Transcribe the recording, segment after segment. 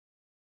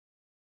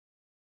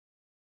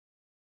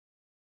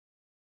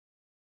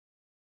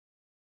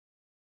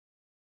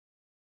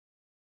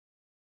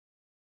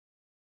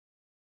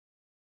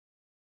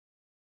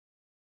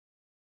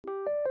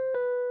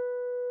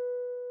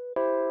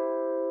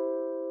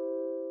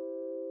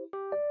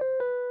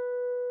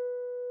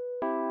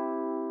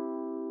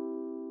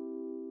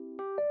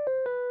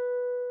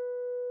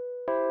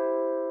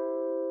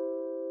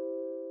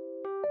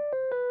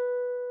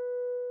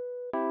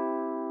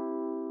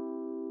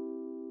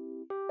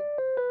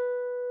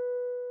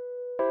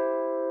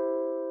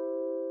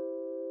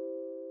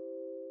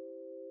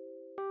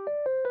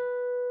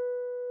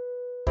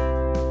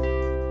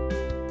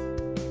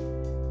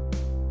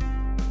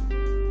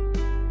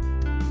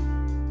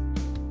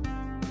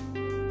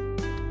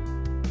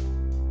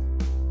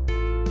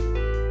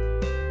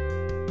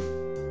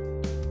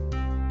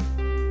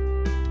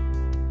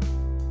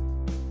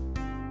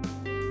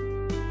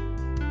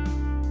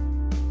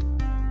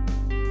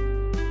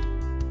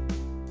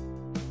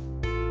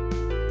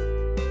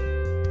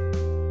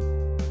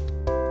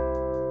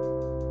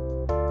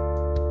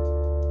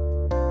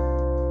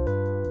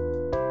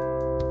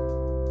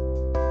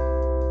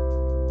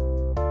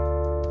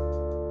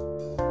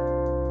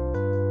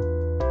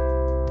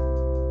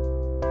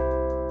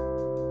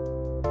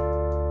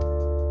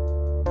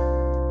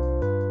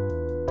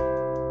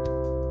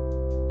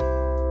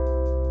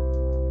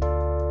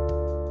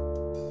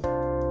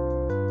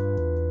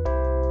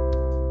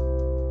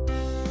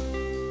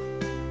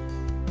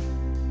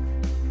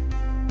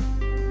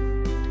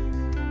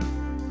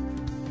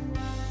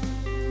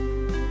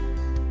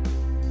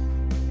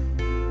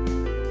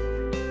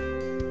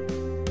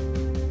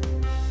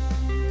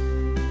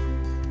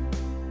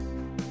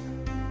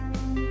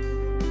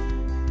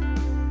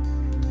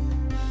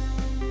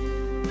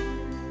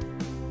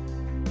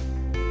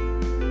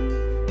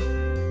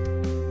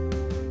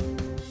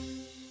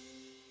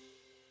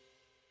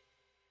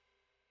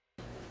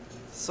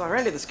So I ran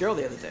into this girl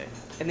the other day,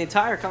 and the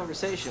entire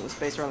conversation was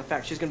based around the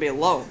fact she's going to be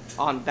alone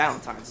on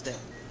Valentine's Day.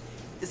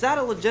 Is that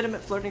a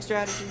legitimate flirting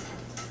strategy?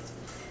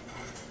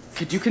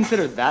 Could you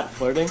consider that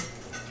flirting?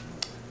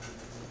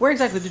 Where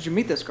exactly did you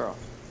meet this girl?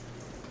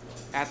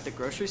 At the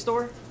grocery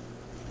store?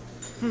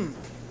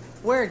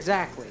 Where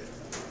exactly?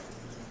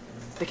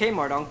 The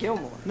Kmart on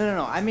Gilmore.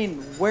 No. I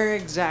mean, where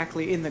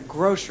exactly in the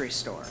grocery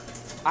store?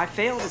 I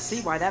fail to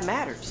see why that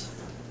matters.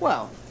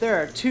 Well,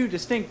 there are two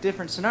distinct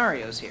different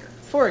scenarios here.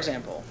 For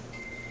example,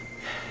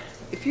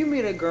 if you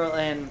meet a girl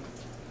in,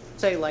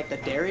 say, like the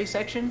dairy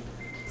section,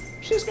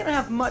 she's gonna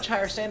have much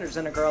higher standards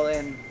than a girl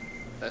in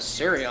the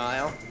cereal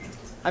aisle.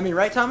 I mean,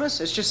 right, Thomas?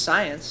 It's just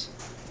science.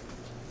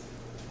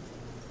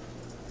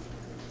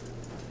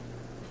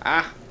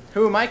 Ah,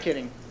 who am I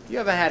kidding? You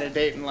haven't had a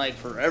date in, like,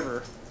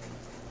 forever.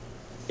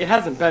 It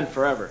hasn't been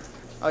forever.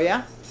 Oh,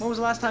 yeah? When was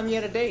the last time you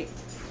had a date?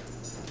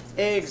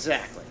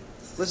 Exactly.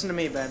 Listen to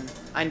me, Ben.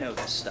 I know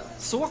this stuff.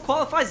 So what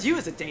qualifies you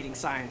as a dating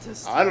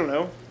scientist? I don't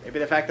know. Maybe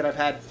the fact that I've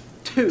had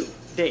 2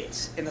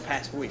 dates in the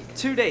past week.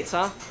 2 dates,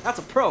 huh? That's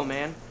a pro,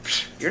 man.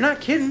 You're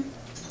not kidding.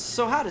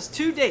 So how does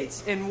 2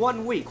 dates in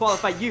 1 week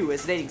qualify you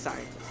as a dating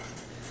scientist?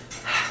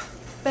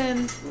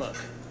 Ben, look.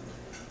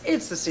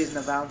 It's the season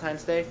of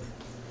Valentine's Day.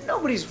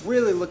 Nobody's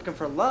really looking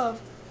for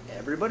love.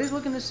 Everybody's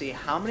looking to see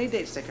how many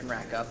dates they can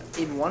rack up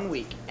in 1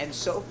 week. And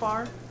so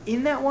far,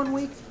 in that 1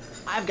 week,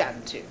 I've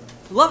gotten 2.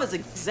 Love is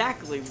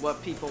exactly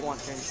what people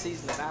want during the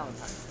season of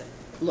Valentine's Day.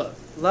 Look,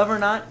 love or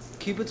not,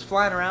 Cupid's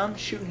flying around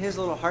shooting his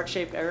little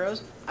heart-shaped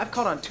arrows. I've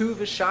caught on 2 of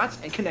his shots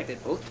and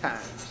connected both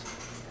times.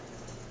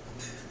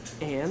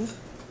 And?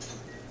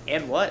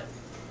 And what?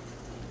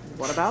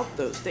 What about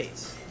those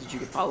dates? Did you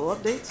get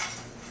follow-up dates?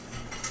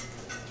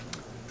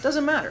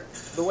 Doesn't matter.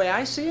 The way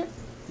I see it,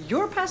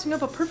 you're passing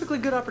up a perfectly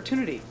good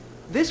opportunity.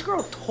 This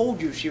girl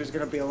told you she was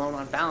going to be alone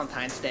on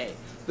Valentine's Day.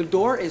 The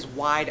door is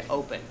wide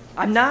open.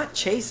 I'm not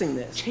chasing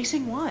this.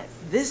 Chasing what?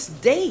 This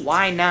date.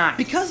 Why not?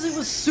 Because it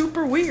was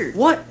super weird.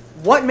 What?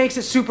 What makes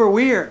it super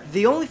weird?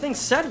 The only things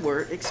said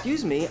were,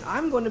 excuse me,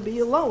 I'm going to be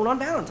alone on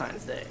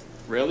Valentine's Day.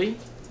 Really?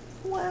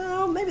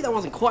 Well, maybe that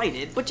wasn't quite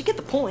it, but you get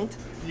the point.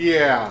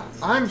 Yeah,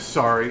 I'm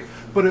sorry,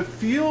 but it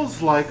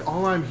feels like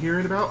all I'm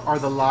hearing about are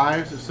the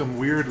lives of some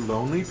weird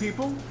lonely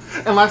people.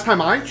 And last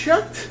time I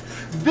checked,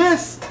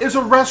 this is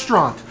a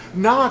restaurant,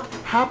 not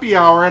happy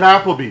hour at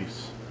Applebee's.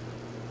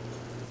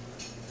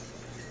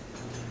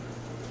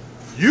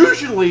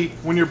 Usually,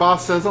 when your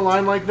boss says a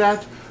line like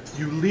that,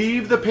 you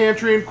leave the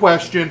pantry in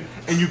question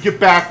and you get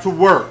back to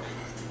work.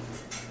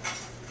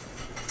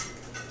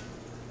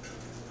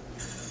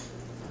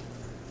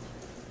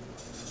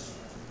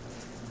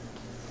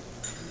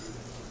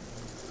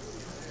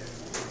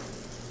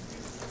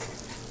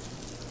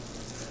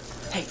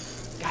 Hey,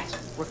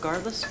 guys,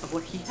 regardless of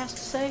what he has to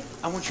say,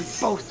 I want you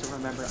both to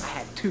remember I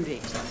had 2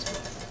 dates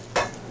last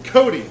week.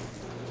 Cody,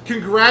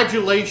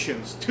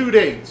 congratulations, 2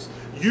 dates.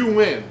 You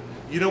win.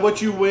 You know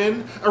what you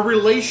win? A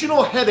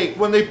relational headache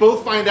when they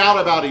both find out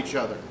about each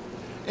other.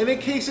 And in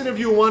case any of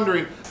you are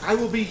wondering, I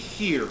will be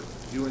here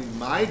doing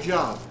my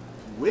job,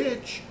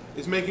 which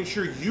is making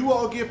sure you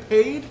all get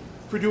paid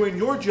for doing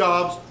your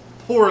jobs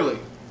poorly.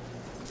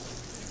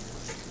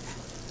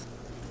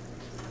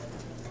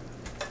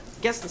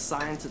 Guess the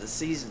science of the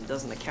season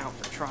doesn't account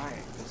for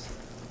triangles.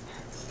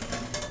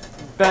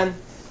 Ben,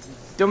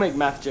 don't make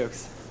math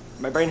jokes.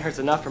 My brain hurts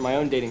enough from my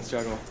own dating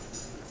struggle.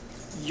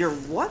 You're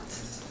what?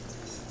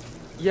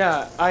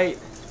 Yeah, I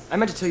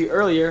meant to tell you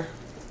earlier,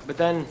 but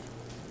then...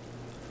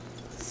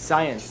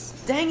 Science.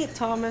 Dang it,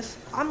 Thomas.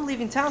 I'm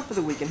leaving town for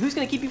the weekend. Who's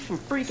gonna keep you from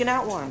freaking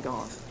out while I'm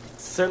gone?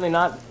 Certainly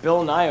not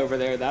Bill Nye over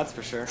there, that's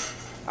for sure.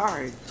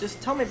 Alright,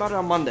 just tell me about it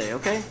on Monday,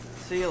 okay?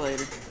 See you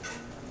later.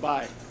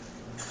 Bye.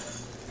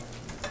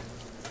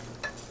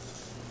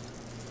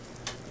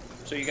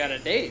 So you got a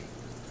date?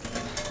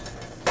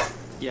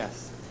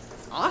 Yes.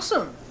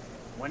 Awesome.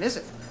 When is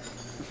it?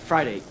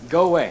 Friday,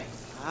 go away.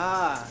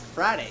 Ah,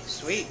 Friday.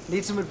 Sweet.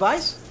 Need some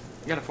advice?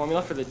 You got a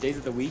formula for the days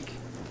of the week?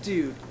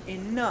 Dude,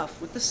 enough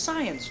with the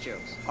science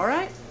jokes,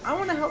 alright? I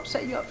want to help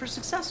set you up for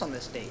success on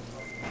this date.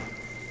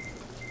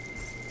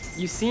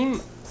 You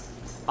seem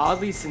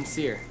oddly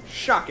sincere.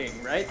 Shocking,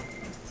 right?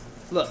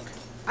 Look,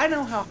 I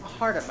know how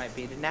hard it might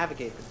be to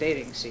navigate the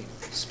dating scene,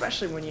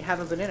 especially when you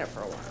haven't been in it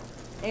for a while.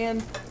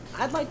 And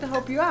I'd like to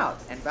help you out,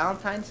 and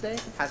Valentine's Day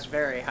has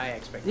very high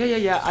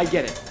expectations. Yeah, I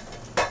get it.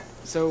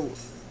 So,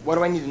 what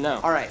do I need to know?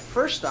 Alright,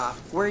 first off,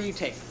 where are you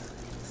taking?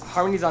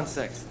 Harmony's on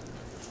 6th.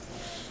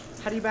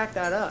 How do you back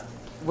that up?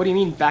 What do you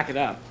mean, back it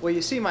up? Well,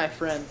 you see, my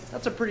friend,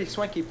 that's a pretty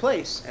swanky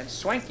place, and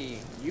swanky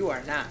you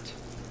are not.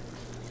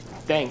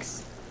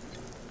 Thanks.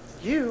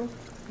 You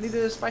need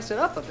to spice it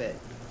up a bit.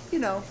 You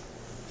know,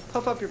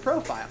 puff up your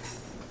profile.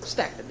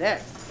 Stack the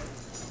deck.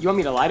 You want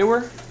me to lie to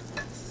her?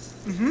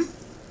 Mm-hmm.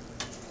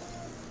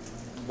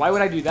 Why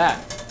would I do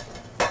that?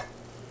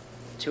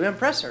 To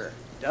impress her.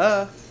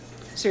 Duh.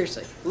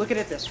 Seriously, look at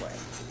it this way.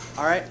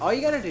 Alright, all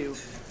you gotta do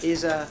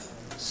is,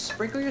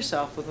 sprinkle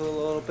yourself with a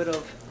little bit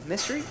of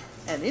mystery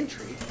and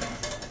intrigue.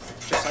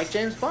 Just like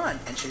James Bond,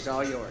 and she's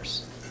all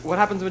yours. What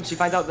happens when she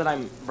finds out that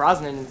I'm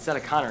Brosnan instead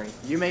of Connery?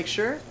 You make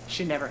sure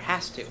she never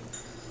has to.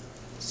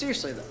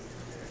 Seriously though,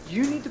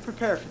 you need to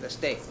prepare for this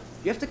date.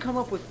 You have to come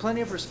up with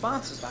plenty of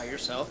responses about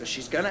yourself that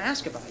she's gonna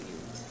ask about you.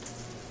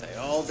 They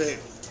all do.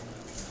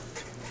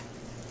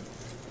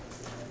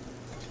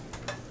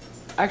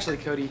 Actually,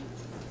 Cody,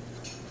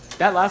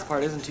 that last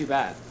part isn't too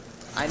bad.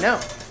 I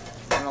know.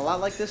 And a lot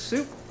like this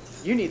soup,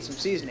 you need some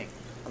seasoning.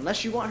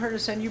 Unless you want her to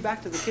send you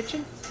back to the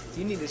kitchen,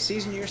 you need to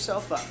season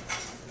yourself up.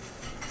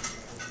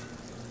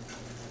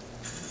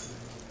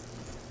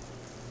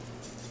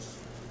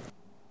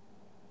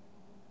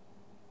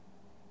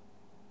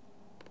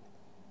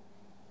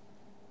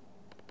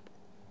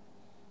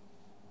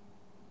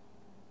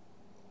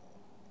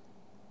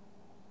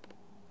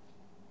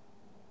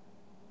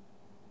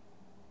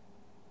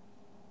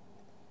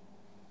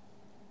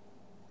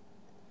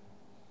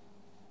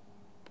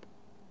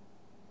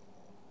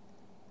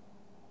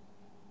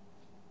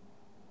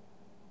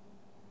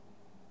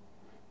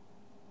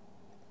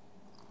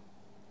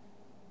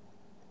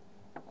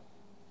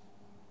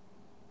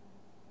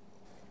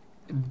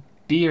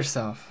 Be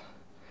yourself.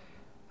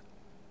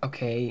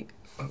 Okay,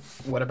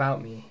 what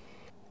about me?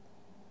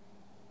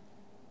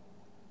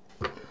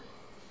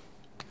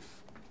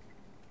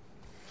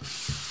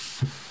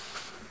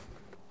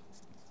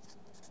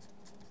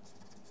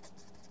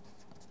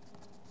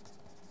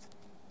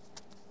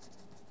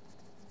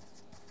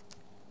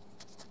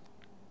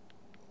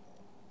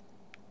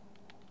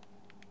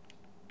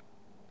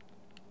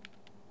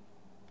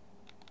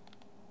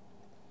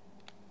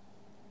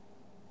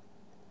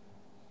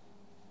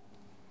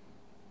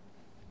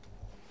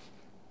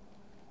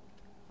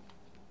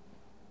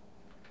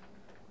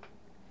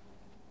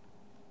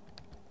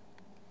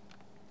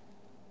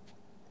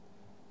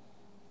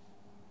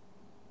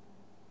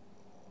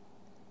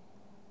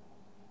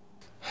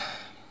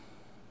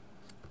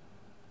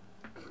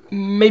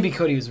 Maybe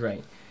Cody was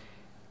right.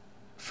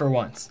 For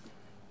once.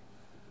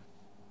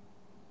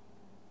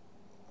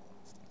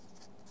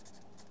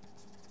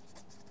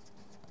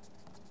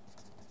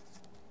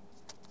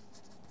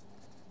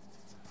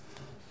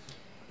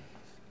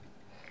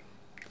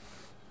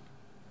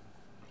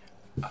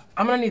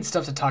 I'm gonna need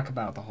stuff to talk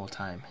about the whole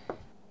time.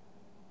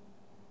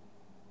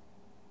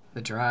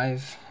 The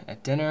drive,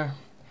 at dinner,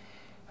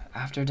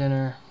 after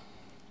dinner,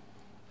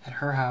 at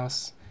her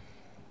house.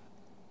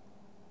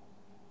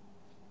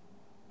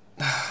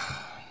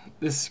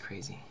 This is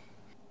crazy.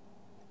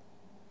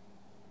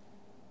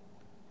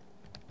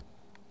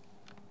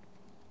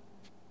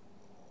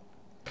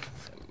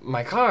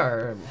 My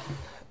car,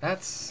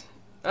 that's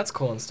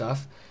cool and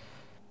stuff.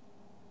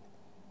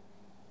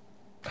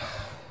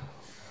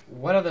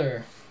 What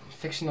other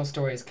fictional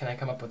stories can I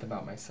come up with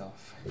about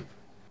myself?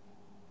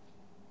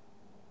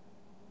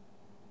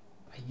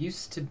 I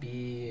used to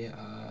be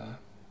a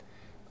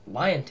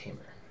lion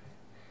tamer.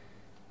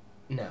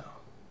 No.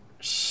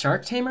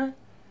 Shark tamer?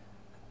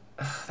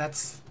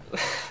 That's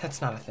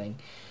not a thing.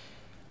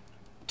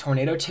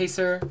 Tornado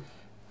chaser?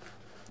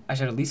 I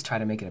should at least try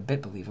to make it a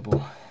bit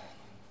believable.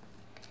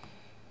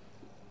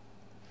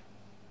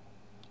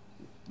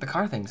 The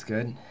car thing's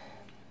good.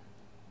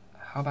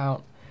 How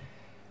about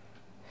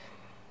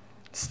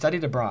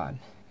studied abroad?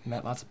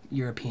 Met lots of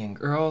European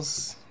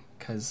girls,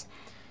 'cause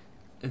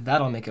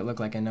that'll make it look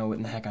like I know what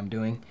in the heck I'm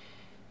doing.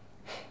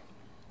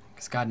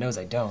 'Cause God knows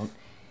I don't.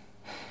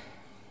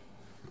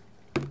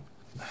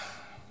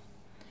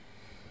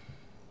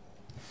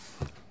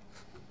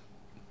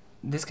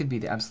 This could be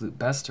the absolute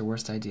best or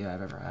worst idea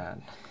I've ever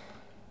had.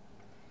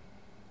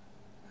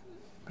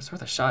 But it's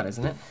worth a shot,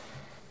 isn't it?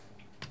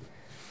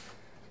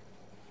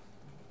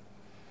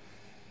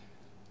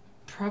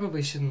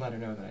 Probably shouldn't let her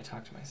know that I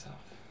talk to myself.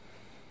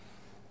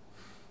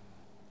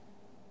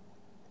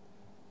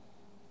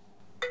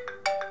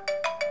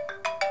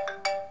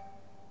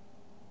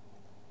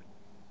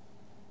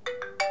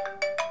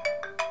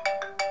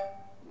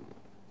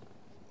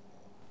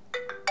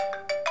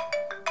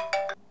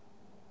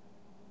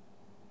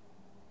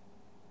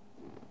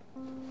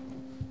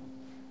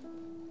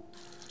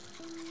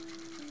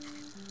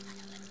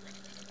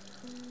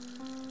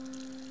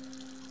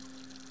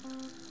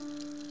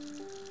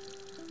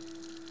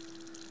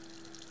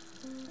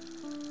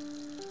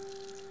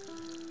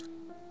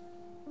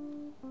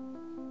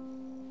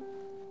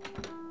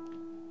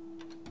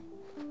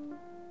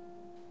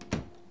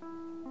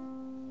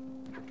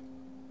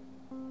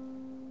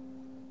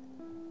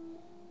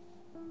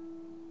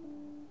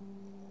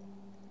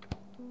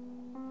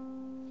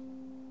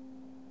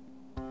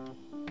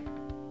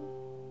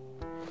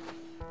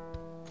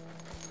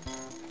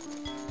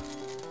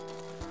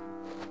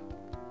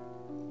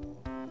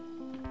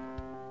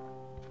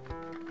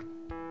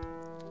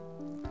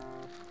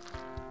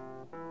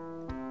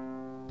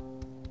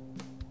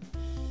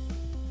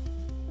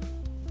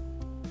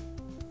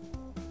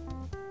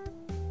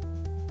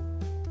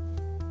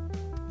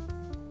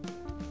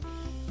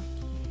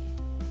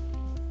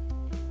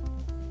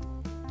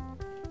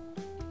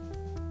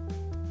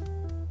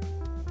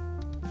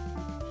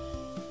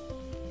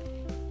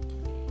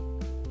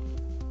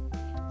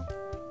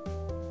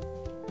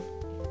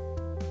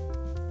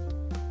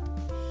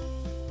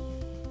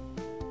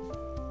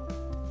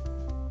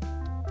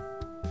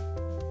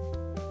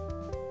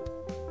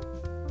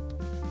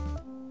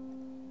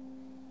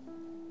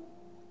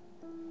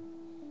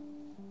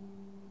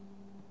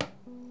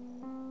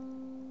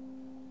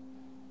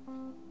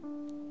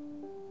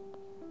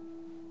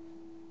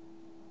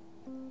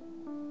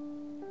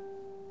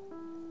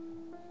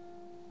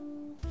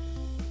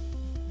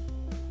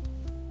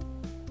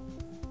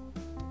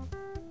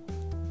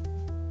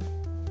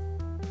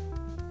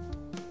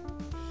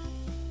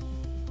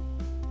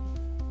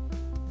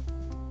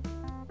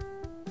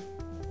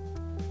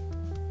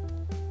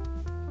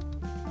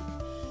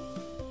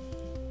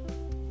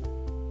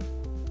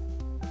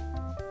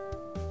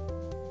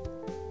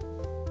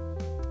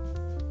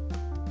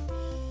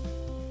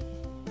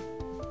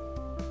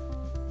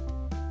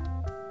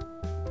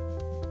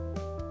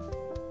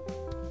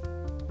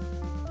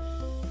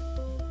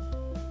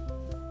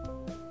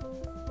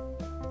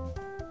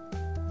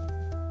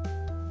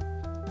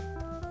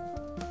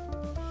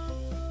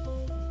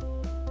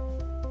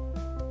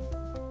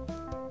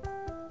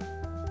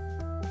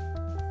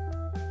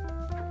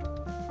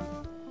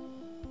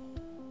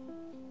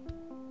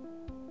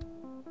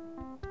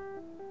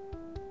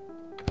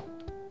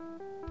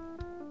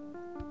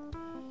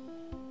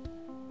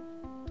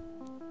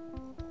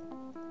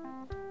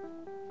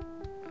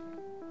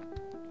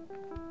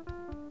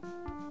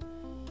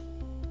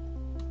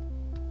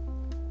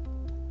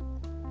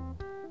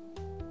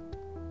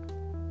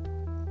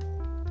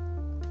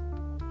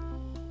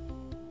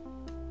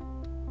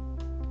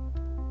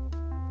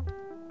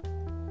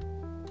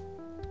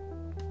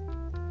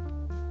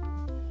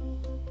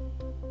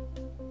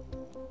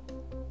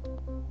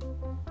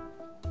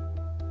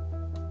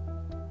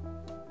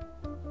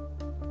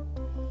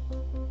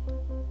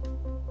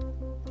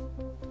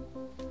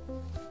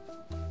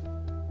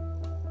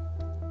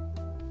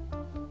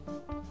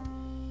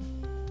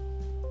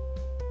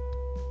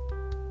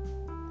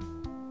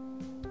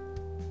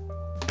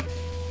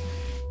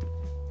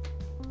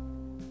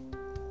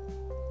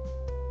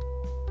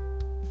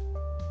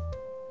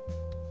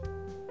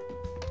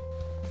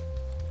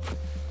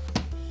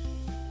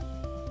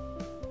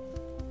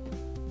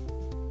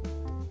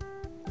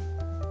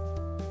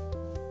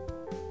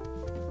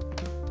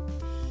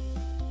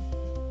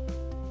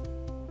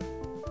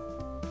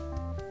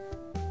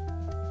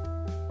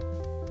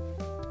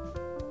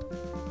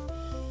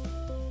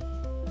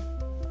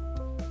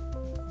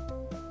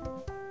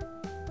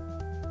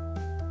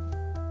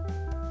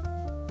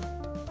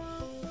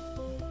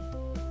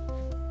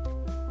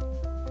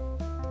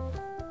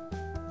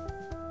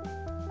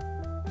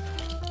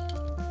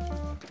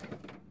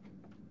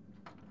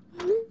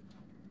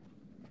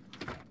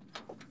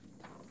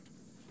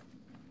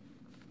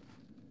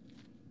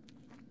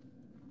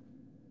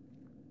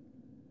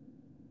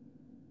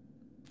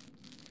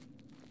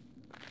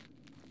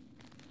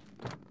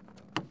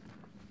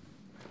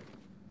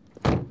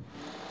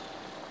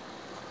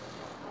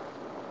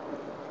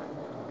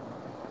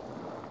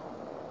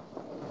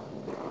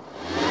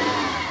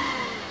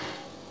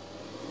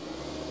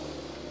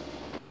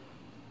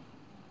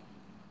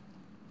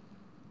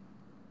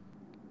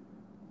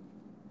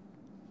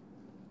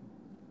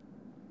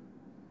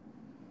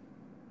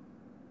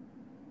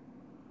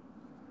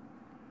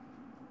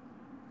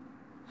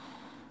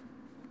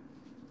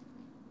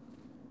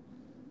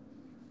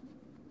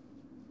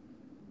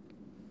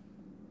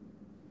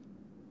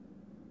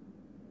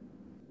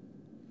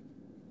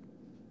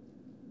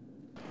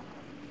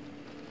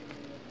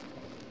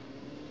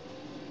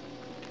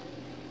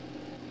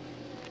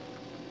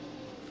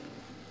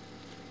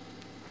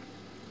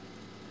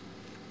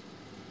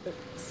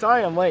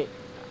 Sorry I'm late.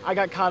 I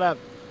got caught up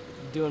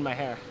doing my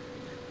hair.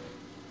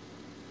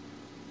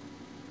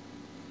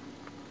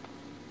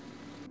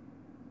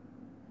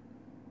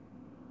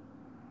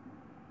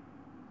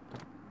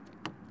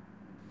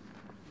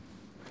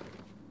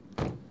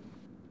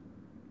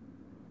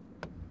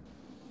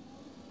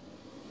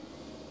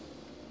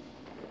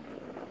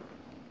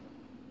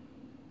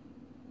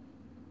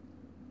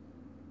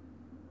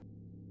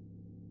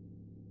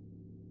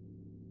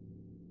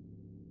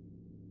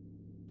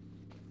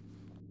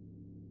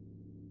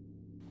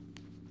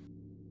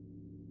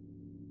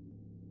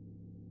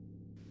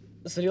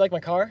 So do you like my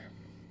car?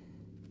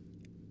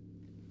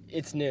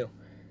 It's new.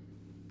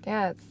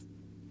 Yeah, it's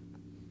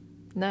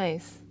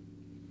nice.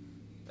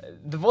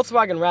 The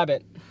Volkswagen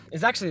Rabbit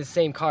is actually the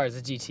same car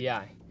as the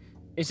GTI.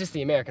 It's just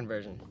the American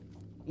version.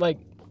 Like,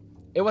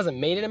 it wasn't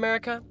made in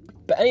America,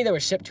 but any that were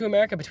shipped to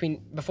America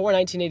before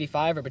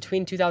 1985 or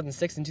between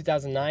 2006 and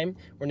 2009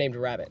 were named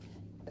Rabbit.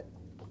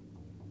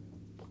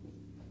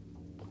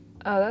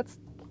 Oh, that's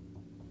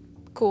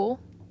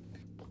cool.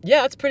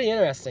 Yeah, it's pretty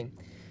interesting.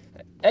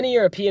 Any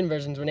European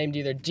versions were named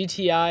either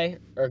GTI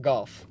or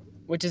Golf,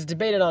 which is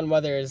debated on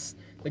whether it's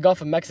the Gulf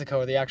of Mexico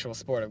or the actual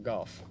sport of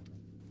golf.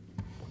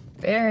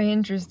 Very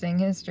interesting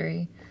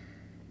history.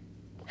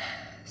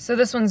 So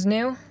this one's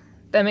new?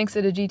 That makes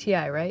it a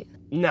GTI, right?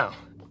 No,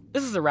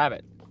 this is a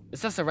Rabbit. It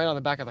says so right on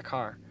the back of the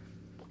car.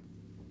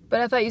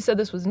 But I thought you said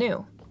this was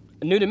new.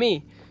 New to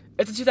me,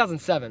 it's a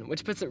 2007,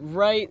 which puts it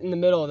right in the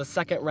middle of the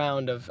second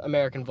round of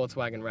American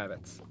Volkswagen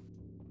Rabbits.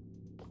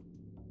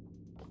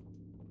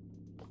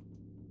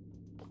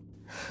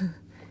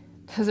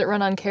 Does it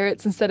run on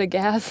carrots instead of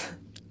gas?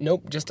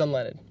 Nope, just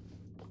unleaded.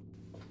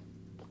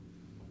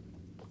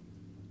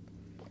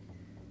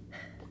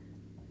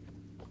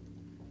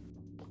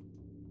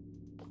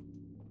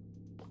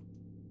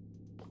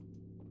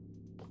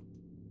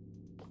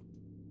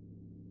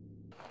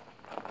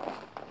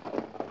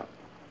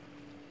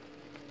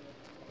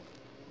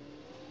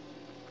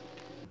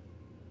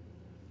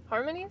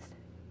 Harmonies?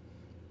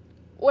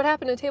 What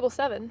happened to table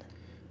 7?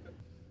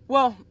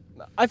 Well,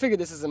 I figured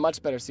this is a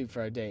much better suit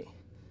for our date.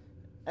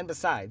 And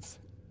besides,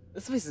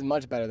 this place is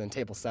much better than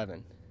table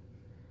 7.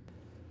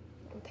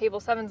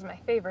 Table 7's my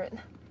favorite.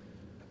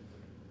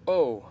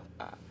 Oh,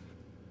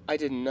 I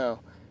didn't know.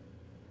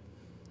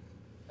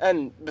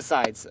 And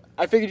besides,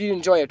 I figured you'd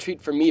enjoy a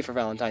treat from me for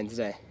Valentine's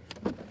Day.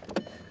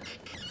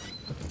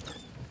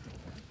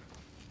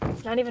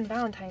 It's not even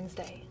Valentine's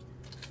Day.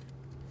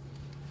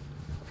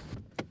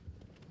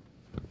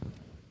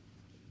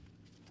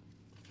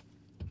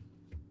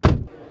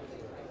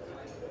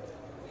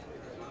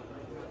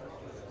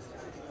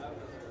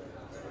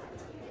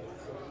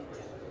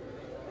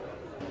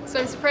 So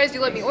I'm surprised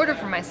you let me order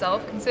for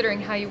myself, considering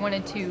how you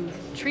wanted to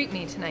treat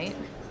me tonight.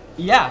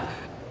 Yeah,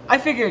 I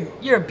figured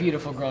you're a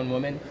beautiful grown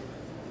woman.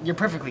 You're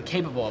perfectly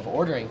capable of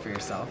ordering for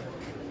yourself.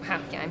 Wow,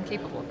 yeah, I'm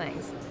capable,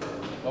 thanks.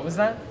 What was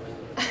that?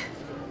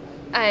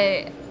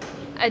 I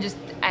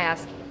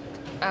asked,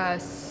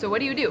 so what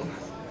do you do?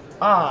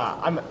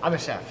 I'm a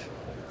chef.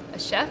 A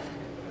chef?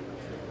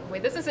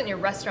 Wait, this isn't your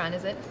restaurant,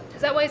 is it?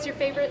 Is that why it's your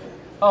favorite?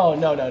 Oh,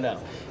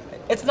 no.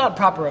 It's not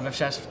proper of a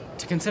chef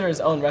to consider his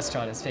own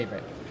restaurant his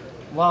favorite.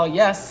 While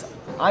yes,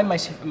 I'm my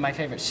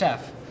favorite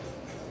chef,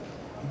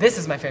 this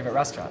is my favorite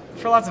restaurant,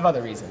 for lots of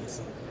other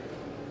reasons.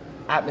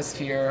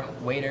 Atmosphere,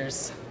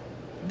 waiters.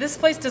 This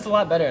place does a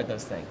lot better at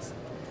those things.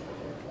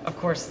 Of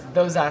course,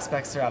 those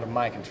aspects are out of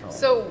my control.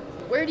 So,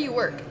 where do you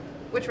work?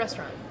 Which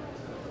restaurant?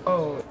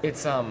 Oh,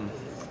 it's,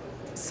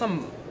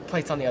 some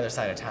place on the other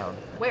side of town.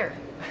 Where?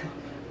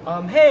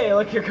 Hey,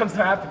 look, here comes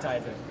our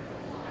appetizer.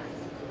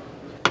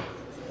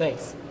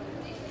 Thanks.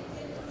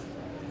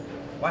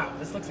 Wow,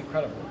 this looks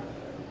incredible.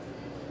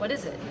 What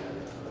is it?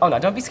 Oh no,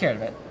 don't be scared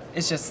of it.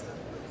 It's just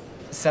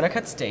center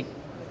cut steak,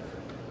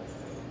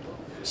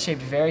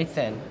 shaved very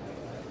thin,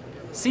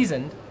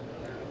 seasoned,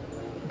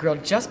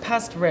 grilled just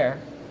past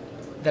rare,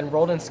 then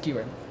rolled and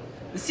skewered.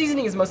 The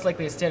seasoning is most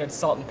likely a standard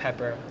salt and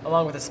pepper,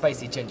 along with a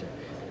spicy ginger.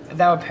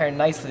 That would pair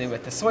nicely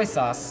with the soy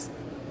sauce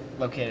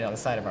located on the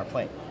side of our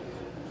plate.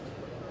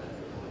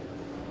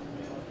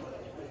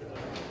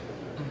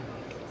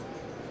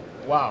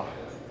 Wow,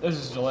 this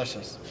is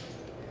delicious.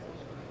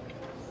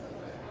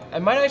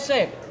 And might I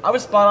say, I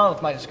was spot on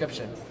with my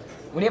description.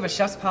 When you have a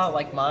chef's palate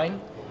like mine,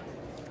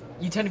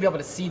 you tend to be able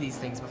to see these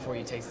things before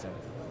you taste them.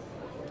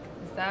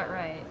 Is that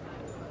right?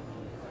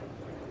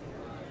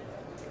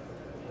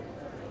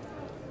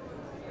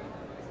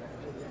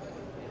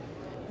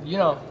 You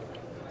know,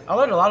 I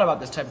learned a lot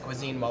about this type of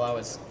cuisine while I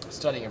was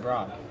studying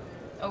abroad.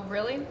 Oh,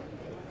 really?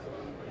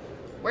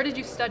 Where did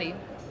you study?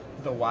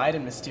 The wide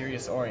and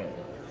mysterious Orient.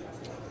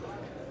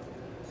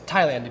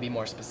 Thailand, to be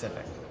more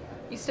specific.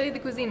 You studied the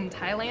cuisine in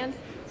Thailand?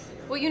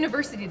 What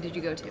university did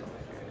you go to?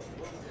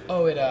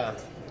 Oh,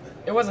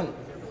 it wasn't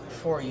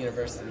for a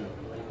university.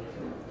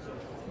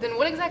 Then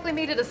what exactly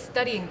made it a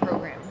studying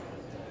program?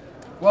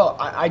 Well,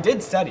 I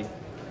did study.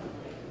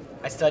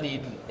 I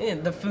studied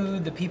the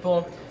food, the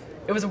people.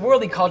 It was a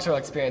worldly cultural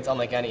experience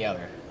unlike any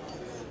other.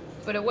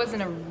 But it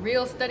wasn't a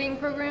real studying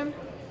program?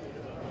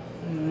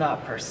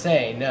 Not per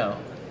se, no.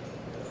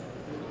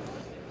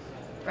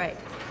 Right.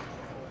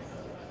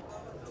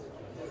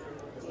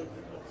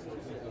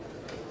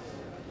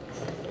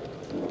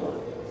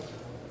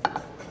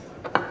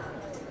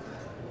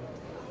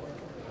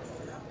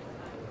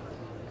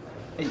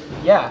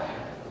 Yeah.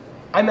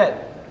 I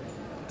met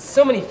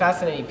so many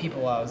fascinating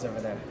people while I was over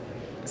there.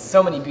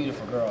 So many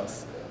beautiful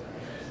girls.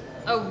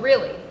 Oh,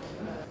 really?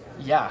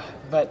 Yeah,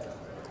 but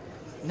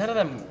none of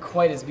them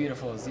quite as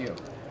beautiful as you.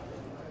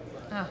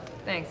 Oh,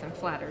 thanks. I'm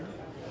flattered.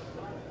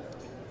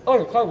 Oh,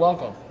 you're quite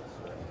welcome.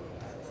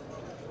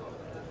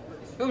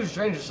 It was a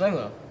strange thing,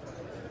 though.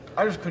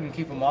 I just couldn't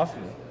keep them off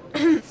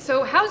me.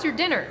 So, how's your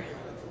dinner?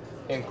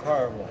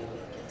 Incredible.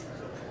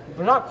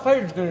 But not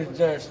quite as good as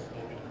dinners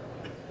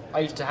I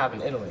used to have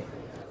in Italy.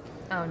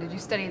 Oh, did you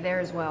study there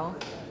as well?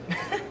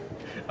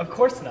 Of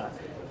course not.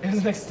 It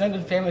was an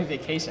extended family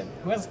vacation.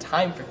 Who has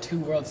time for 2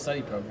 world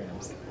study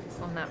programs?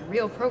 Well, not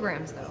real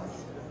programs, though.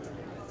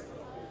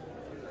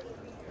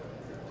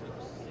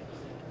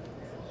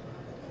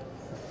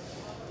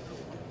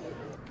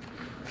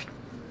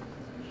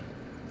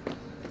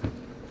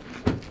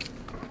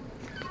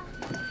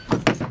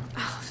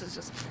 Oh, this is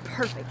just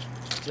perfect.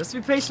 Just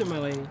be patient, my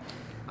lady.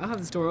 I'll have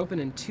this door open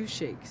in 2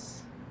 shakes.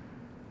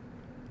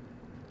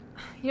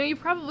 You know, you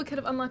probably could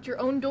have unlocked your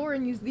own door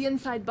and used the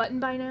inside button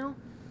by now.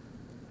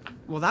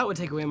 Well, that would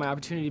take away my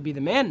opportunity to be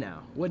the man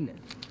now, wouldn't it?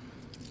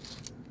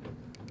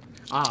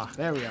 Ah,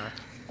 there we are.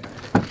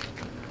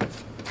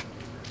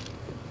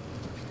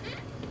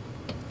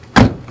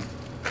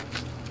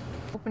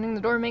 Opening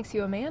the door makes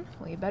you a man?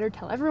 Well, you better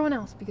tell everyone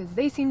else because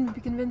they seem to be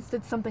convinced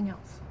it's something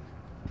else.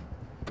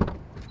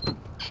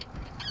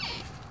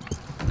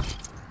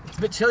 It's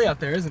a bit chilly out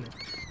there, isn't it?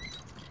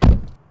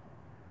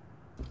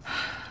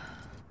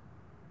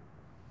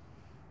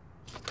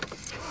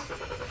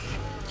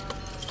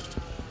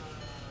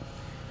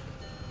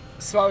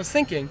 So I was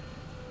thinking,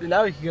 that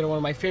now we could go to one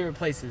of my favorite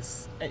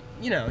places.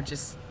 You know,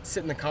 just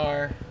sit in the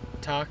car,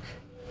 talk.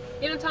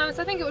 You know, Thomas,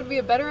 I think it would be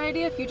a better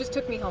idea if you just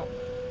took me home.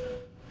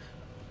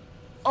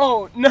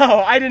 Oh,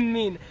 no, I didn't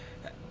mean...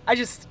 I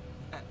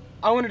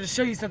wanted to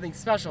show you something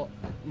special.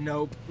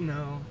 Nope,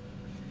 no.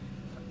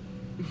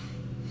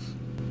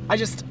 I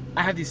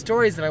have these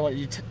stories that I want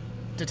you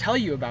to tell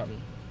you about me.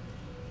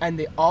 And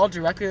they all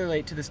directly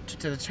relate to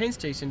the train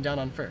station down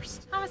on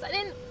First. Thomas,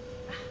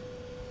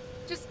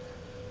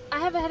 I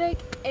have a headache,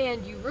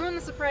 and you ruined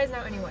the surprise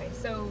now anyway,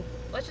 so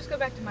let's just go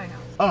back to my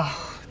house.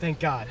 Oh,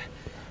 thank God.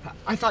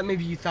 I thought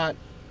maybe you thought...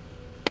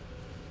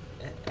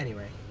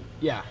 Anyway,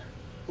 yeah,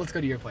 let's go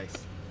to your place.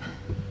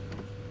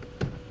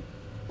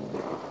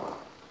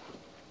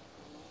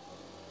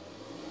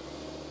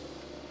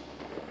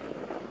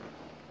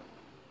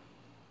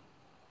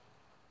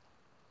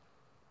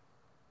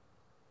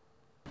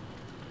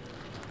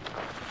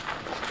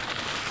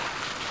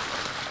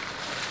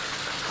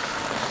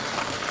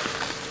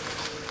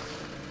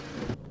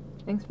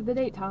 Thanks for the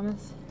date,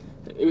 Thomas.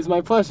 It was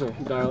my pleasure,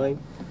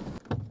 darling.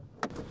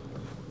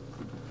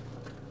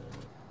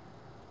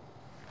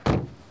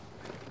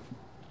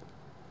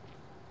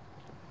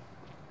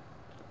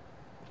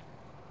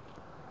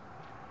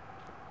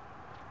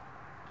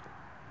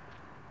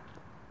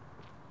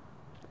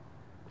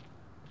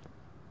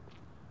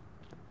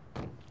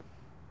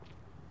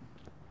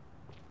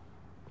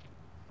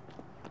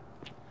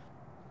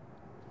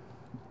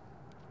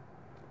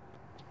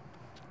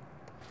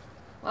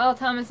 Well,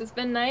 Thomas, it's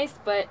been nice,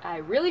 but I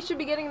really should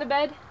be getting to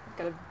bed. I've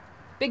got a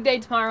big day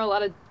tomorrow, a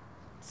lot of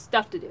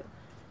stuff to do.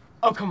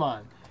 Oh, come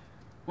on.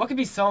 What could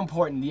be so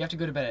important that you have to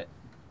go to bed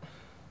at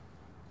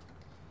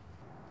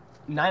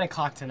 9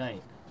 o'clock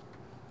tonight?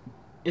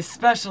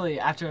 Especially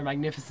after a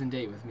magnificent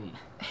date with me.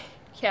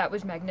 Yeah, it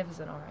was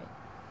magnificent, all right.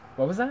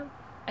 What was that?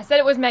 I said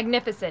it was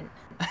magnificent.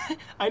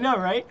 I know,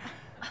 right?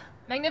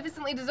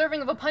 Magnificently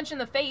deserving of a punch in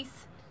the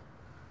face.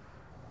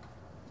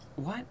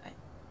 What?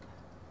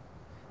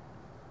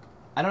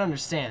 I don't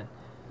understand.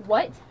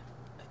 What?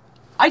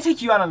 I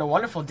take you out on a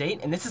wonderful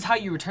date, and this is how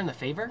you return the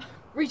favor?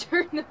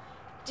 Return the...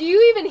 Do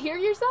you even hear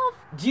yourself?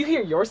 Do you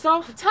hear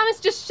yourself? Thomas,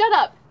 just shut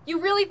up.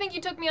 You really think you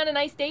took me on a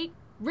nice date?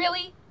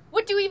 Really?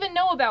 What do you even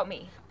know about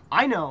me?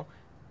 I know.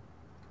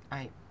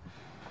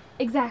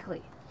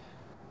 Exactly.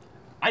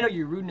 I know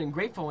you're rude and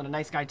ungrateful when a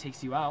nice guy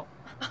takes you out.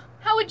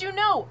 How would you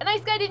know? A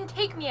nice guy didn't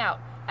take me out.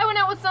 I went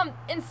out with some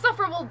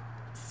insufferable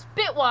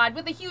spitwad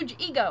with a huge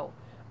ego.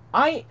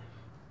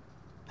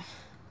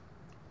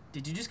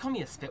 Did you just call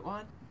me a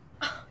spitwad?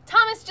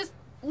 Thomas, just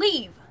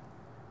leave.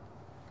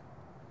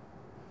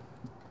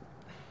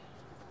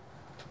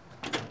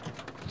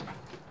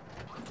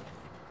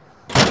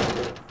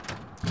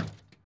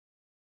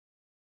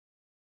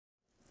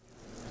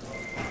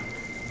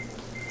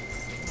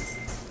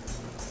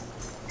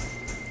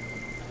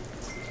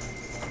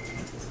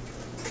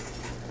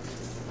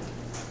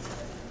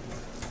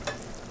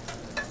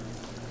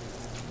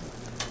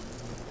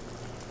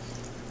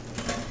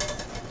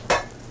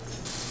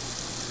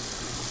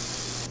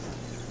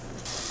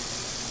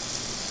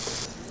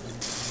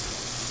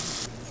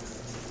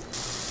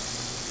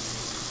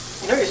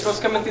 You know you're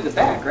supposed to come in through the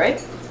back, right?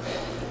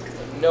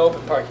 No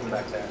open parking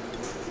back there.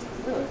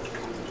 Really?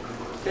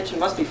 Kitchen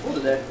must be full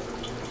today.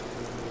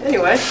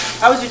 Anyway,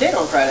 how was your date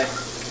on Friday?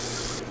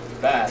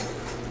 Bad.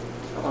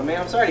 Oh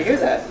man, I'm sorry to hear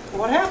that.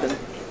 What happened?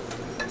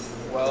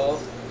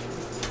 Well,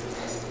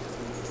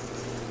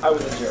 I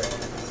was a jerk.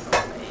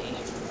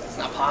 It's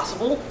not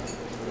possible.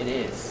 It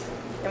is.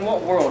 In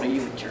what world are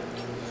you a jerk?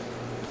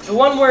 The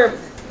one where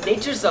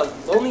nature's a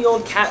lonely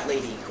old cat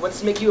lady who wants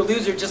to make you a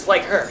loser just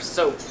like her,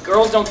 so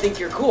girls don't think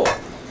you're cool.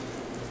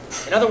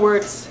 In other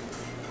words,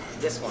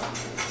 this one.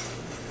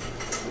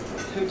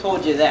 Who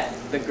told you that?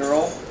 The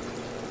girl?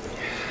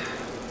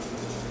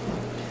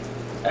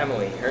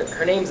 Emily.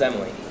 Her name's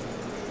Emily.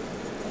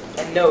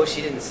 And no,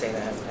 she didn't say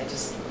that.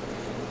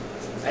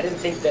 I didn't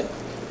think that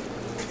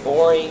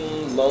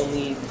boring,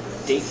 lonely,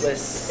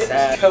 dateless, It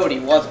sad... was Cody,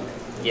 wasn't it?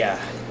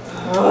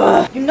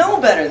 Yeah. You know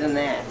better than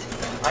that.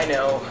 I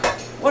know.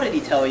 What did he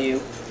tell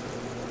you?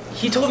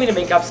 He told me to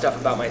make up stuff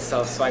about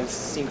myself so I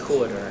seem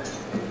cooler to her.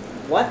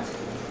 What?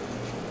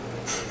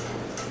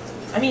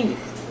 I mean,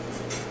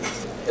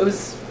 it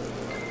was...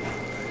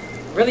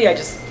 Really, I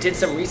just did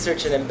some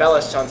research and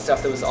embellished on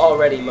stuff that was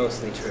already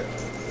mostly true.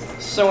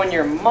 So in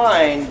your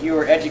mind, you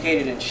were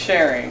educated in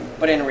sharing,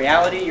 but in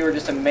reality, you were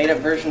just a made-up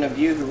version of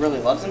you who really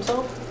loves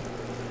himself?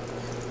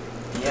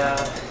 Yeah.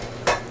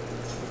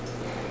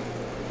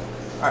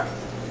 Alright.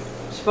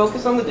 Just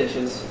focus on the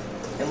dishes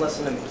and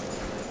listen to me.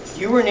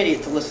 You were an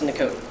idiot to listen to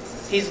Cody.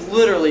 He's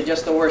literally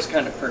just the worst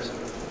kind of person.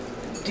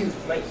 Dude,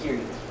 he might hear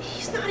you.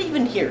 He's not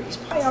even here. He's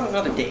probably on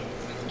another date.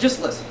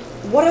 Just listen.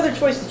 What other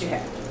choice did you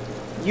have?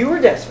 You were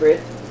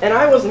desperate, and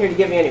I wasn't here to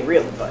give you any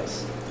real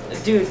advice.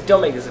 Dude,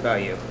 don't make this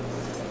about you.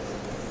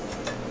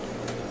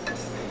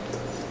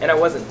 And I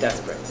wasn't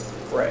desperate.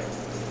 Right.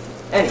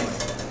 Anyway,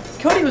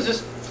 Cody was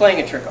just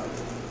playing a trick on you,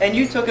 and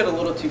you took it a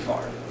little too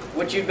far,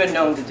 which you've been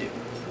known to do.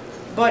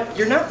 But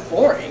you're not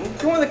boring.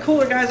 You're one of the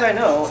cooler guys I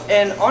know,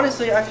 and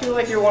honestly, I feel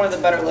like you're one of the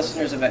better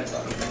listeners of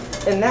anybody.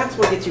 And that's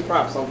what gets you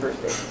props on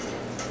first date.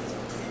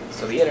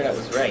 So the internet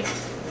was right.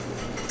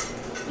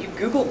 You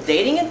Googled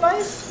dating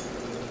advice?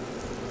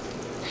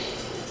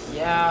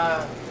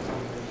 Yeah.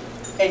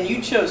 And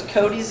you chose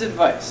Cody's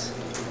advice.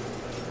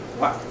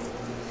 Wow.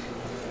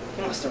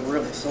 He must have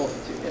really sold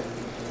it to you.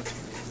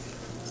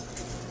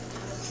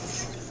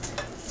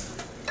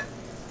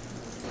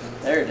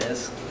 There it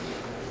is.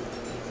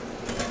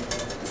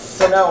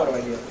 So now what do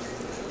I do?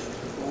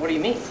 What do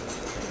you mean?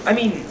 I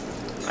mean,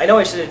 I know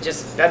I should have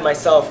just fed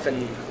myself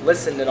and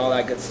listened and all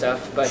that good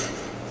stuff, but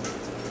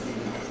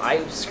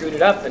I screwed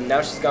it up and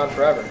now she's gone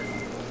forever.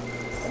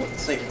 I wouldn't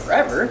say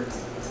forever.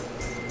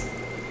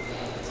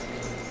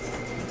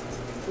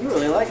 You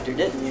really liked her,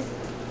 didn't you?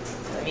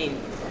 I mean,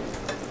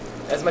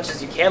 as much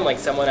as you can like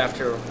someone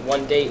after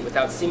one date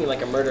without seeming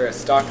like a murderous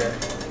stalker.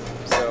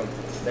 So,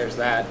 there's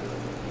that.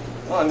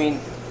 Well, I mean,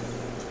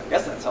 I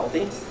guess that's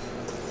healthy.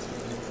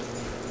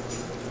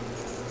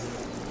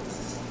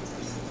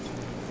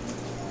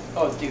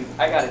 Oh, dude,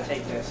 I gotta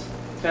take this.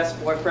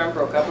 Best boyfriend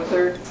broke up with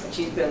her, and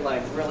she's been,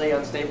 like, really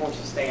unstable, and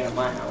she's staying at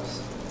my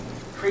house.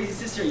 Crazy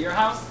sister at your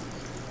house?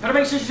 Better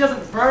make sure she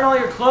doesn't burn all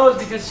your clothes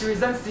because she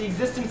resents the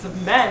existence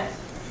of men.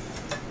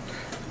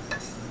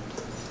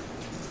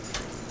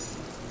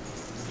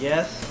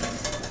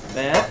 Yes?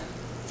 Beth?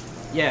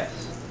 Yes.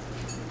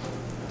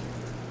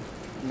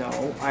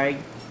 No, I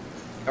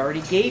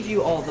already gave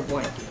you all the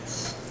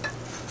blankets.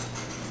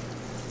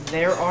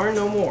 There are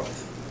no more.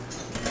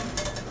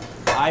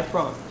 I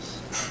promise.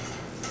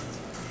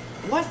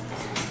 What?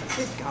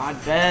 Good God,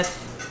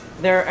 Beth.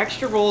 There are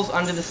extra rolls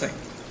under the sink.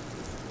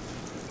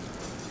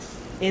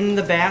 In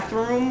the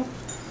bathroom?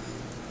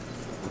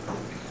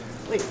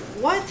 Wait,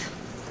 what?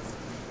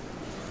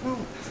 No.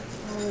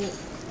 No.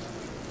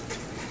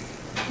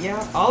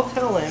 Yeah, I'll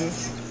tell him.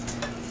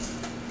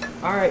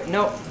 Alright,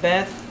 no,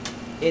 Beth,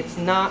 it's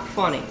not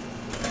funny.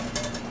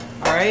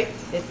 Alright?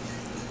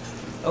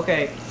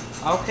 Okay.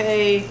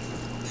 Okay,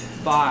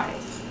 bye.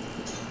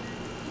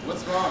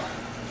 What's wrong?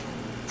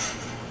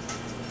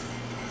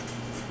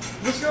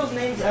 This girl's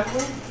name's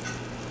Evelyn?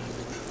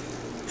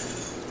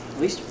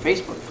 At least you're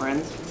Facebook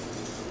friends.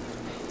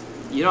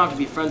 You don't have to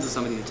be friends with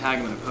somebody to tag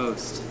them in a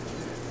post.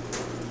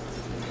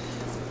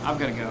 I'm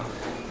gonna go.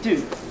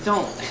 Dude,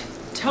 don't.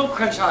 Tell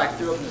Crenshaw I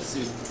threw open the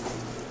soup.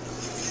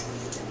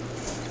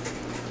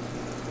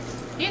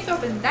 He didn't throw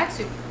up in that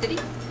soup, did he?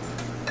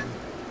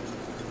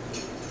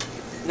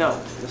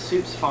 No, the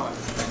soup's fine.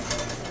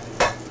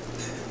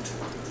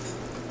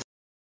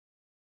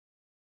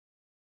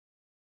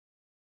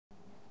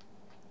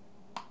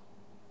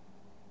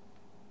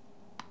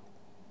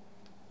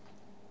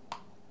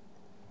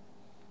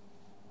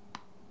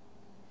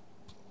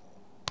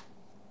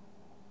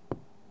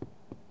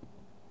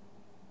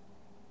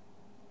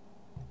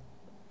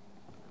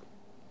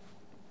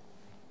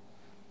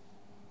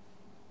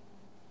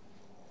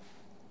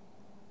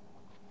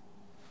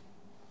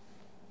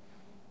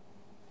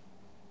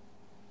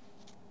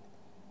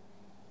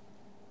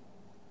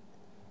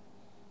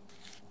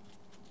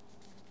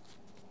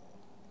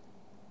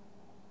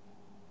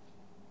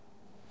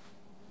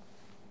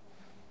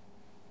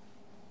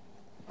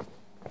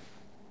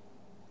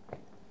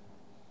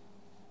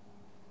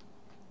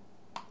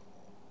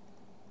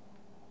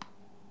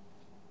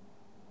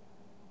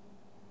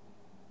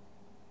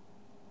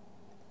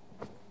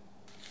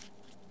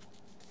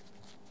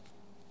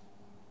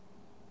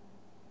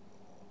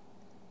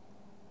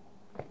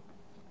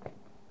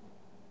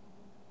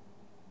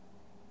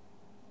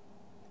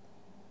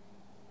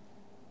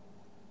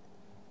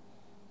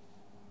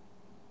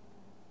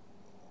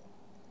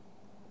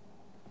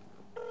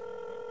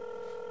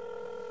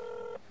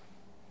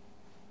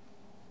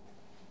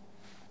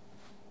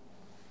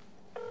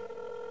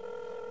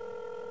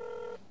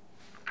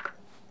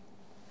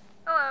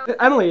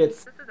 Emily,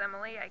 it's... This is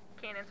Emily. I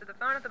can't answer the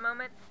phone at the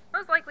moment,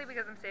 most likely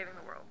because I'm saving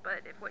the world.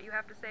 But if what you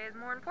have to say is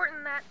more important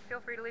than that, feel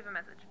free to leave a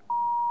message.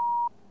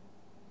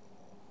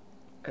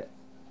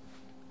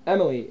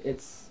 Emily,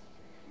 it's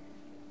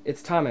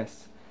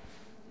Thomas.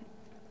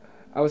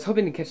 I was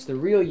hoping to catch the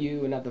real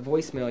you and not the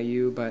voicemail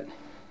you, but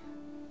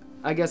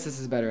I guess this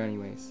is better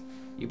anyways.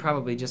 You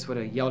probably just would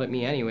have yelled at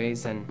me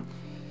anyways and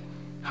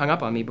hung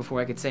up on me before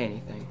I could say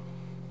anything.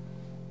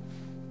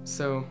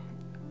 So,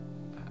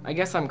 I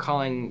guess I'm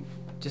calling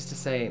just to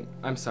say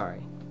I'm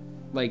sorry.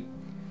 Like,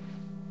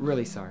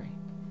 really sorry.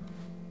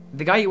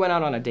 The guy you went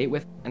out on a date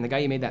with and the guy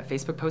you made that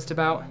Facebook post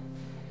about,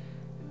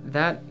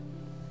 that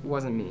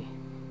wasn't me.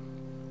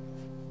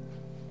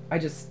 I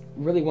just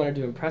really wanted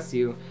to impress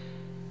you,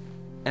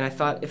 and I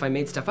thought if I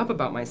made stuff up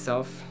about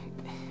myself,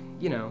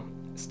 you know,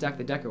 stack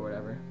the deck or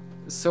whatever.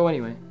 So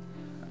anyway,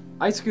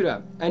 I screwed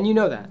up, and you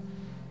know that.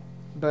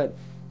 But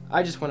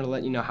I just wanted to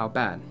let you know how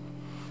bad.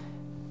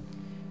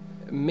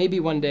 Maybe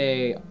one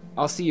day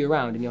I'll see you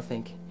around and you'll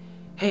think,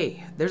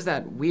 hey, there's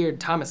that weird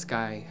Thomas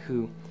guy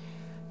who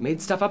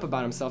made stuff up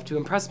about himself to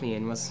impress me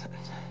and was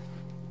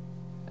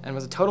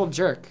a total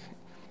jerk.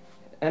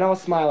 And I'll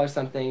smile or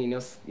something and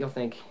you'll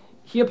think,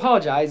 he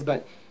apologized,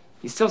 but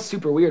he's still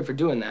super weird for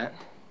doing that.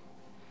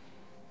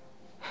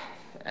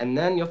 And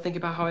then you'll think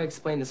about how I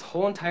explained this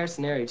whole entire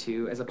scenario to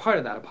you as a part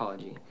of that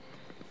apology.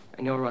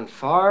 And you'll run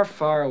far,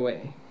 far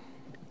away.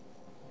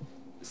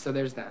 So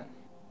there's that.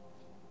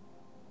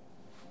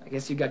 I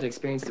guess you got to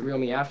experience the real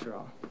me after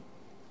all.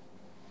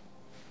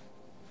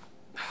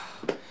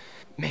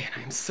 Man,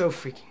 I am so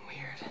freaking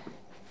weird.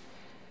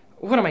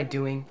 What am I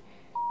doing?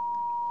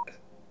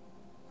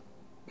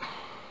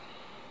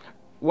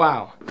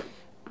 Wow,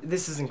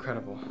 this is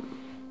incredible.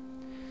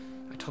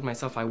 I told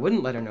myself I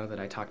wouldn't let her know that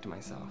I talked to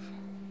myself.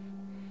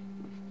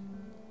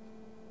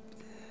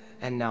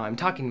 And now I'm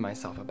talking to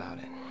myself about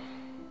it.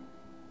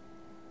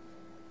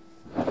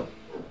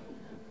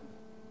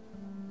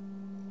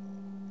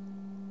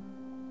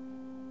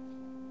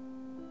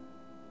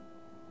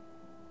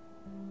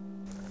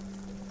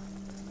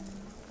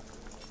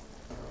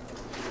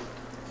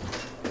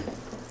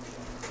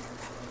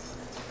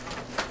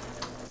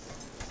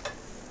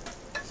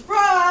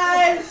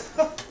 Surprise!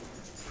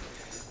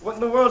 What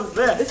in the world is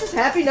this? This is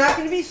Happy Not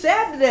Gonna Be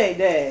Sad Today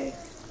Day.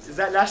 Is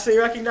that nationally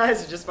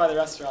recognized or just by the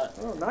restaurant?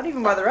 Oh, not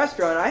even by the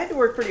restaurant. I had to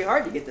work pretty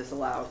hard to get this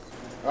allowed.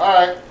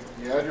 Alright,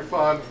 you had your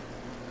fun.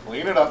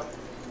 Clean it up.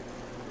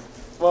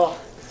 Well,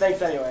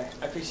 thanks anyway.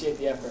 I appreciate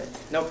the effort.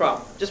 No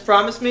problem. Just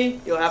promise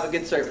me you'll have a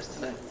good service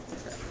tonight.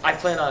 I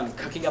plan on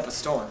cooking up a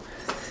storm.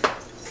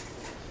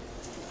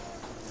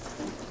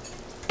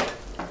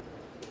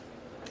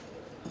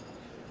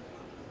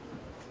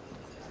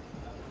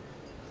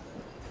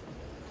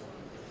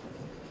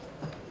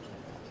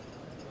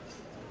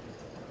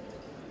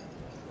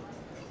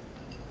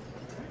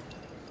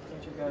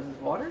 Get your guys'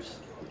 waters.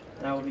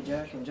 And I will be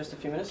Jack in just a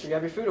few minutes to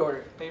grab your food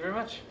order. Thank you very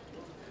much.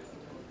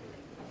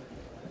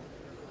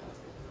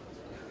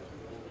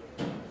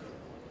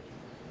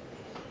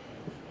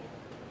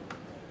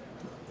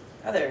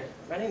 Hi there.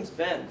 My name's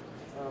Ben.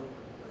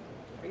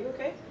 Are you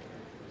okay?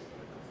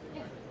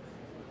 Yeah.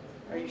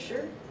 Are you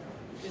sure?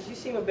 Because you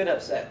seem a bit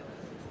upset.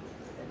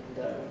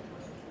 And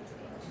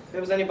if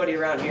there was anybody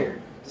around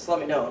here, just let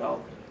me know and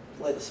I'll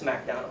lay the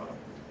smack down on them.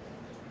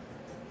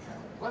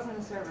 Wasn't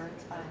the server,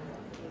 it's fine.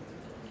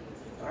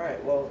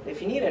 Alright, well,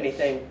 if you need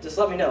anything, just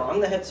let me know.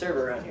 I'm the head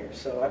server around here,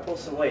 so I pull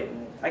some weight,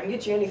 and I can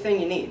get you anything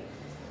you need.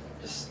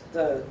 Just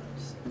as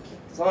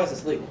long as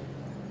it's legal.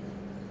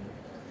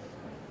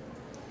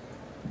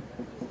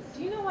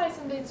 Do you know why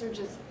some dates are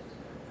just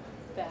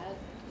bad?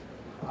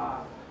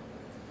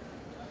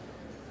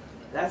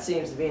 That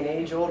seems to be an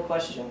age-old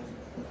question.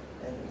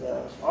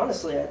 And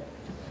honestly, I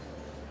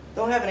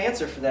don't have an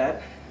answer for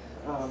that.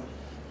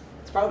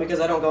 It's probably because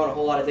I don't go on a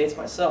whole lot of dates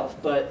myself,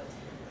 but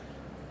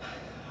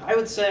I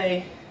would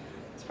say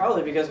it's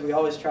probably because we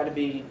always try to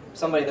be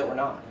somebody that we're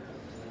not.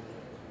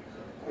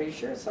 Are you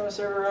sure it's not a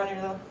server around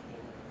here, though?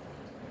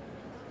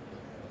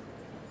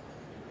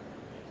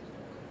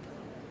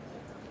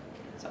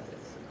 It's not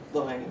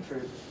low-hanging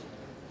fruit.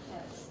 Yeah,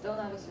 it's still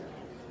not a server.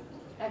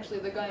 Actually,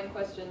 the guy in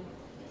question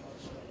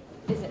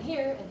isn't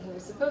here, and he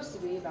was supposed to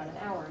be about an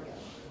hour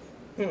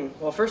ago.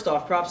 Well, first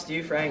off, props to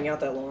you for hanging out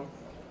that long.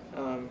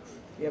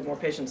 You have more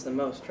patience than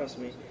most, trust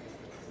me.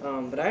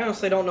 But I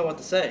honestly don't know what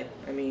to say.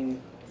 I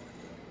mean,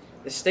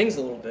 this stings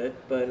a little bit,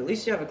 but at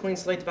least you have a clean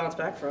slate to bounce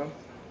back from.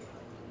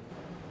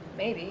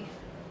 Maybe.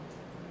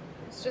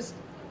 It's just,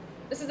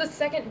 this is the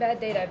second bad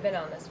date I've been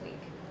on this week.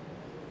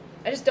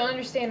 I just don't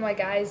understand why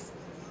guys,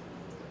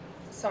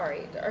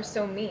 sorry, are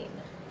so mean.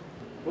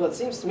 Well, it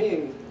seems to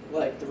me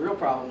like the real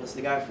problem is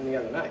the guy from the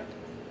other night.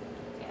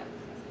 Yeah,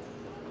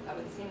 that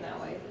would seem that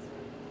way.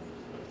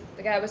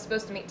 The guy I was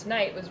supposed to meet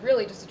tonight was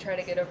really just to try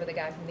to get over the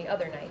guy from the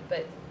other night,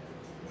 but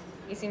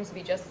he seems to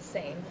be just the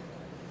same.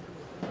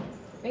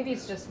 Maybe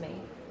it's just me.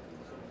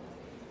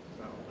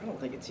 No, I don't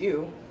think it's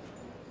you.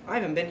 I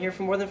haven't been here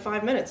for more than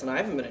 5 minutes, and I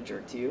haven't been a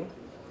jerk to you.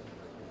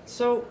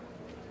 So,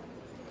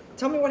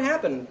 tell me what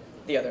happened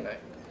the other night.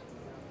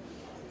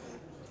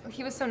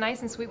 he was so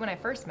nice and sweet when I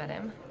first met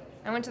him.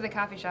 I went to the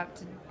coffee shop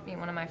to meet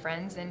one of my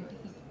friends, and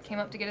he came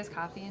up to get his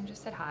coffee and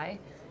just said hi.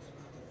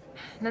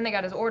 And then they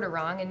got his order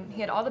wrong, and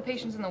he had all the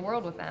patience in the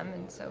world with them,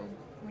 and so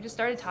we just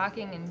started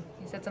talking, and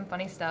he said some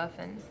funny stuff,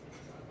 and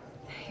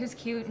he was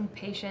cute and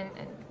patient,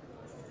 and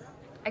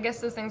I guess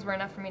those things were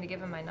enough for me to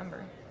give him my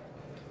number.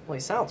 Well, he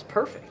sounds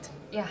perfect.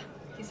 Yeah,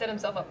 he set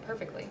himself up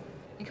perfectly.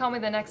 He called me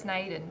the next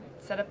night and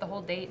set up the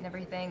whole date and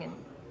everything, and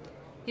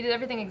he did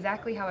everything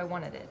exactly how I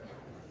wanted it.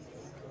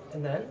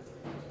 And then?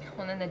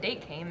 Well, then the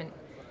date came, and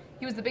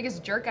he was the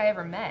biggest jerk I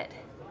ever met.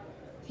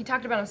 He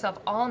talked about himself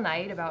all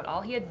night, about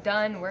all he had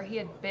done, where he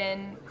had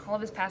been, all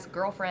of his past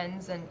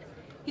girlfriends, and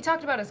he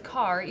talked about his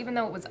car, even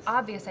though it was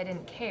obvious I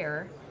didn't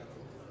care.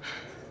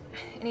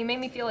 And he made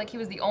me feel like he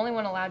was the only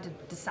one allowed to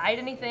decide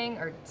anything,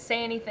 or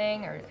say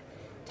anything, or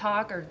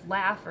talk, or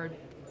laugh, or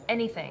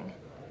anything.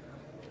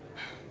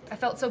 I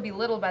felt so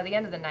belittled by the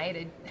end of the night,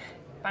 I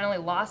finally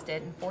lost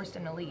it and forced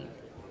him to leave.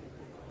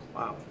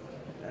 Wow,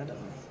 that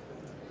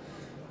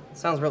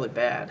sounds really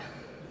bad.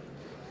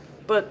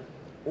 But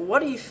what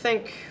do you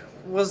think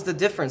was the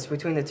difference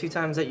between the 2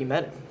 times that you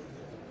met him?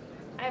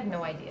 I have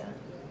no idea.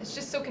 It's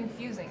just so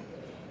confusing.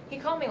 He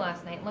called me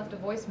last night and left a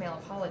voicemail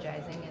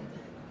apologizing, and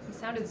he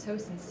sounded so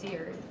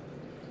sincere.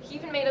 He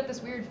even made up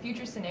this weird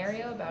future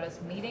scenario about us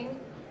meeting,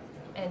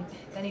 and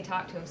then he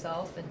talked to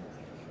himself,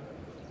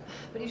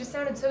 but he just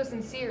sounded so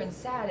sincere and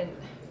sad, and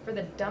for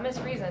the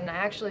dumbest reason, I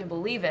actually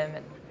believe him,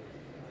 and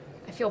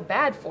I feel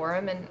bad for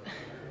him, and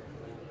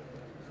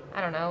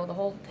I don't know, the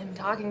whole him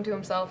talking to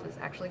himself is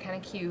actually kind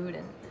of cute,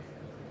 and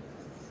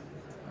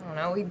I don't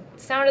know, he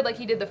sounded like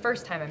he did the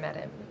first time I met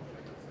him.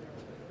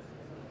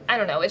 I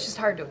don't know, it's just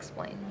hard to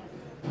explain.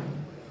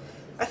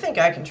 I think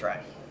I can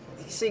try.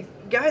 You see,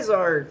 guys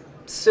are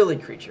silly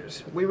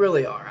creatures. We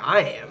really are.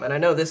 I am, and I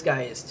know this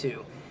guy is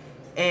too.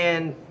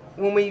 And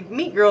when we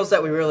meet girls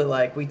that we really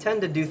like, we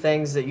tend to do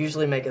things that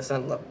usually make us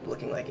end up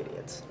looking like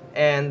idiots.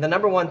 And the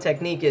 #1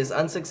 technique is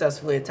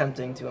unsuccessfully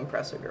attempting to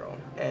impress a girl.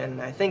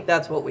 And I think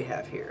that's what we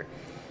have here.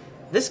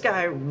 This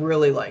guy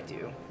really liked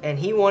you, and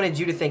he wanted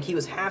you to think he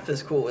was half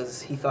as cool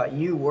as he thought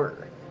you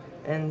were.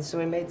 And so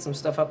he made some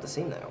stuff up to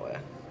seem that way.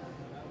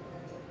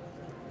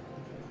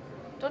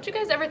 Don't you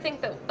guys ever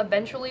think that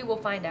eventually we'll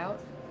find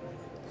out?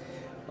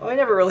 Well, I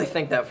never really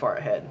think that far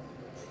ahead.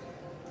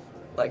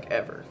 Like,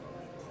 ever.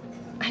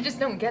 I just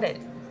don't get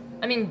it.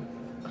 I mean,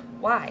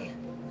 why?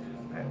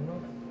 I don't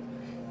know.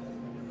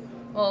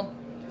 Well,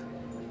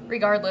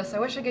 regardless, I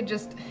wish I could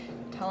just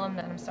tell him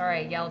that I'm sorry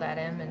I yelled at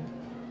him and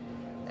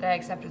that I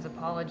accept his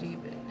apology,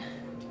 but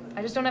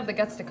I just don't have the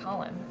guts to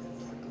call him.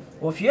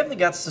 Well, if you have the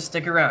guts to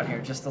stick around here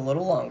just a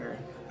little longer,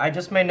 I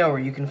just may know where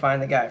you can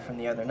find the guy from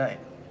the other night.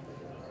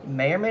 He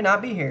may or may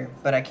not be here,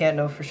 but I can't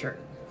know for sure.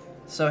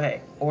 So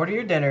hey, order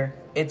your dinner.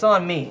 It's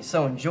on me,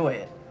 so enjoy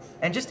it.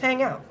 And just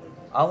hang out.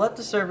 I'll let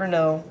the server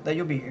know that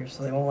you'll be here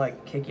so they won't,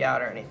 like, kick you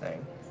out or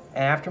anything.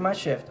 And after my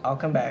shift, I'll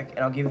come back and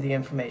I'll give you the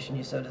information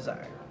you so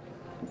desire.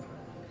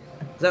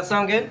 Does that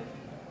sound good?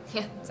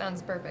 Yeah,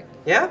 sounds perfect.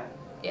 Yeah?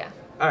 Yeah.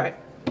 Alright.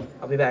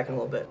 I'll be back in a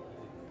little bit.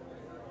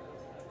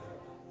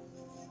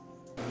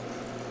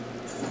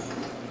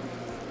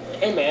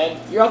 Hey man,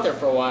 you're out there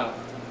for a while.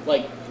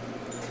 Like,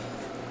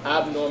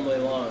 abnormally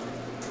long.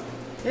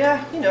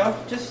 Yeah, you know,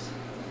 just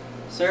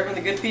serving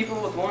the good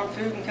people with warm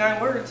food and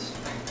kind words.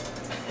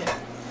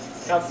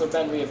 Counselor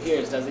Ben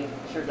reappears, does he?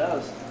 Sure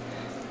does.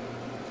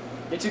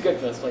 You're too good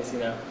for this place, you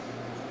know.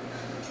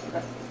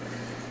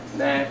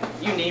 Nah,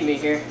 you need me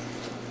here.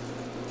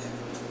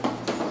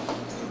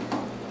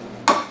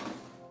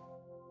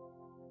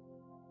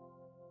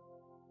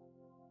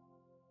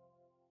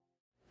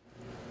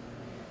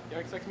 You don't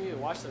expect me to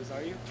watch those,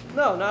 are you?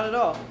 No, not at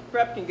all.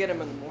 Prep can get him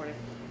in the morning.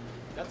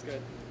 That's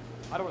good.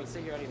 I don't want to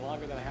stay here any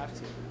longer than I have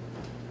to.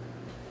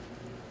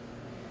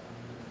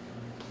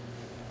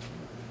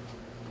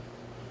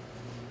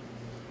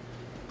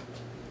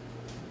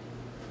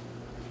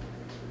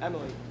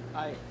 Emily,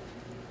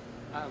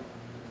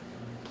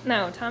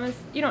 No,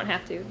 Thomas, you don't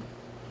have to.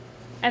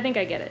 I think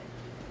I get it.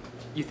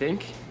 You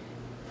think?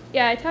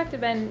 Yeah, I talked to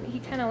Ben. He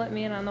kind of let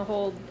me in on the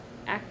whole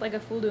act like a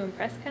fool to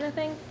impress kind of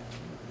thing.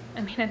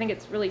 I mean, I think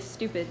it's really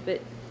stupid,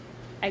 but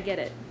I get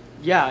it.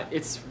 Yeah,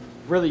 it's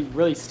really,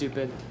 really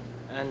stupid.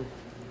 And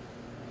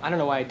I don't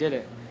know why I did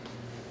it.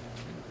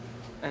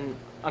 And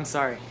I'm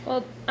sorry.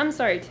 Well, I'm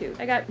sorry too.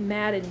 I got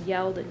mad and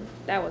yelled, and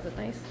that wasn't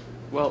nice.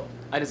 Well,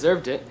 I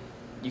deserved it.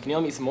 You can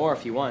yell me some more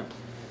if you want.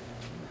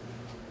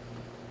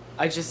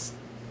 I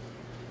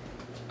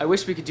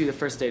wish we could do the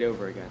first date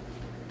over again.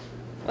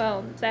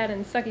 Well, sad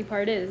and sucky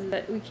part is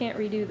that we can't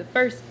redo the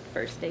first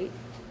date.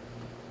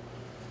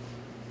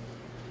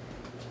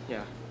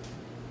 Yeah.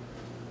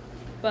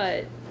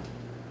 But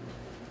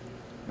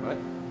What?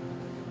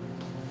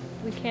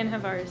 we can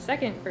have our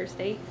second first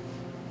date.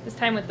 This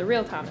time with the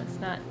real Thomas,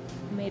 not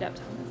made up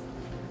Thomas.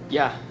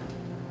 Yeah.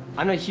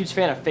 I'm not a huge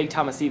fan of fake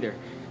Thomas either.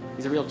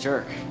 He's a real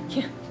jerk.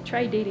 Yeah,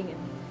 try dating him.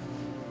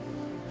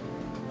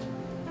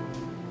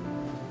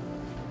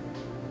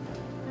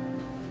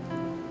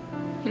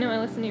 You know, I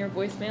listened to your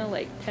voicemail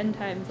like 10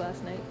 times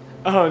last night.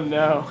 Oh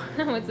no.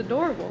 Oh, it's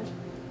adorable.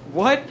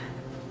 What?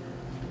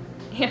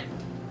 Yeah.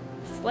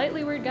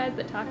 Slightly weird guys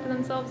that talk to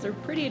themselves are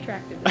pretty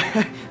attractive.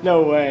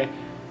 No way.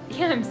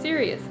 Yeah, I'm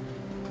serious.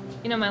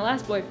 You know, my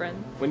last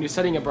boyfriend. When you're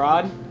studying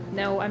abroad?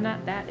 No, I'm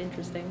not that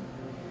interesting.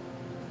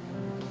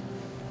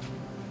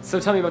 So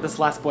tell me about this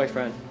last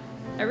boyfriend.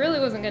 I really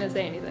wasn't gonna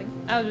say anything.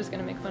 I was just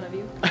gonna make fun of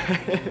you.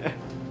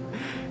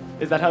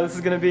 Is that how this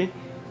is gonna be?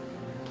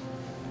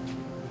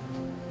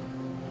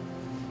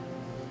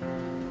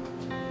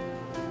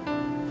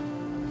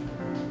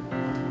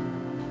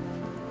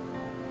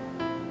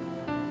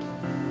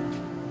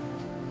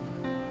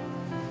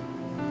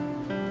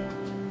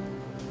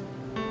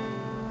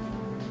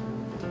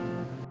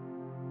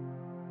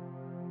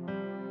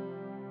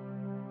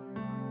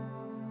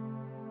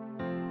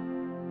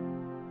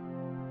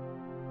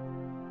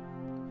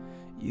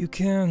 You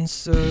can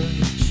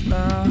search my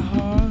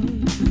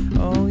heart,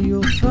 all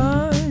you'll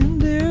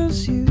find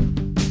is you.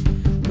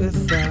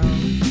 Without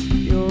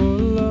your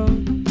love,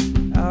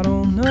 I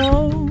don't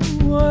know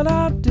what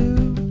I'd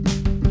do,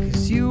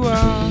 'cause you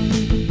are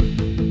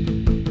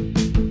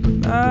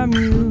my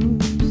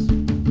muse.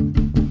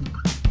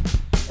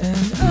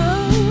 And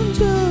I'm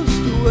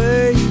just a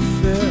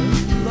wayfair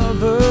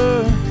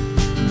lover,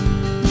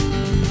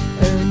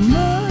 and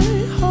my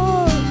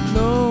heart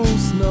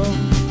knows no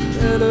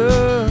better.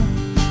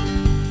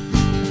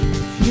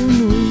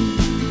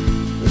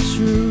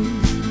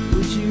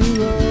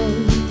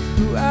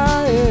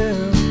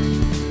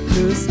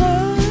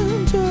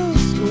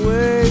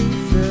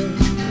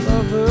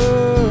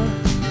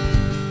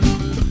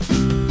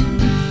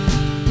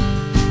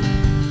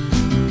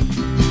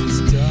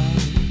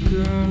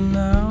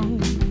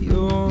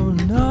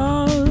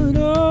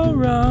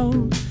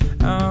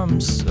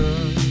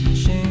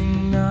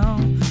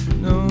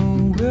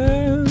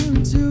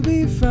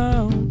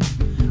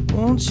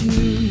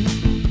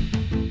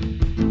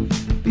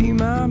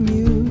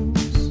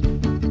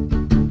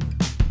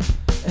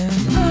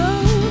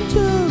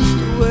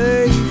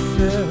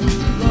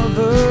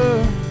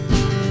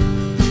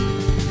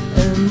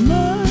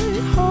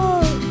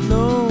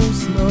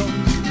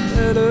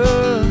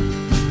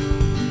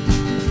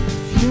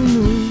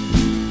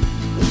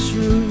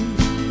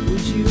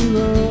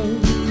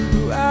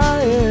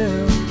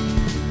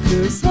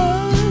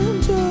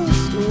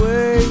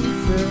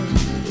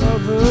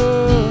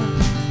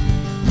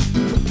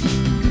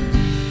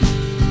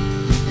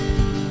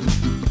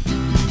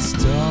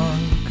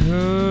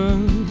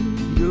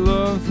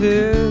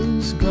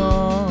 Is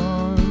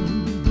gone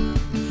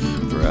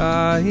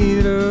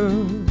brighter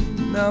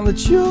now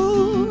that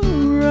you're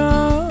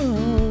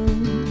around.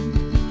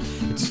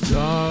 It's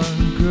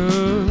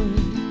darker,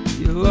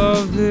 your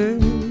love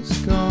is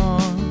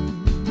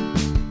gone.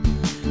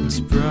 It's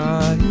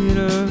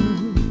brighter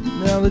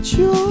now that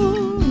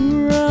you're